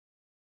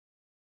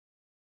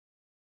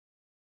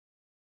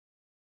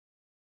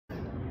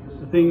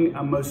thing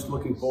I'm most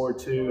looking forward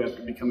to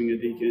after becoming a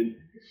deacon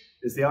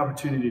is the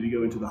opportunity to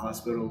go into the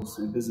hospitals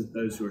and visit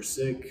those who are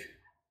sick.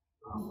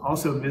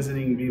 Also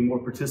being more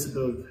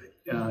participative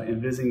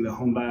in visiting the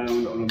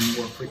homebound on a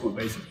more frequent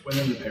basis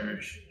within the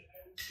parish.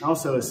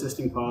 Also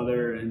assisting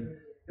Father and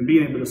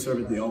being able to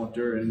serve at the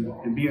altar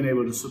and being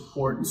able to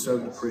support and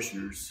serve the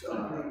parishioners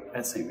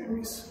at St.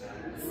 Mary's.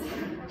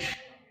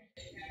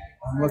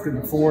 I'm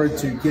looking forward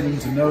to getting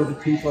to know the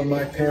people in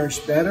my parish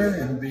better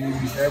and being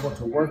able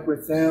to work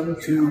with them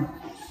to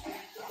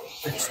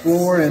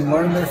explore and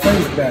learn their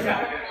faith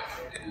better.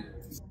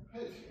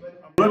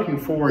 I'm looking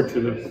forward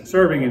to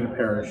serving in the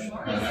parish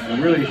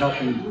and really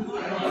helping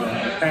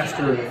the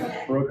pastor,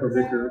 parochial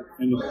vicar,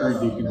 and the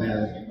current deacon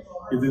there,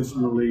 give them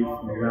some relief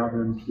and allow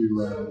them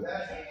to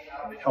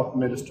help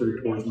minister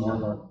towards more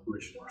of our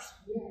parishioners.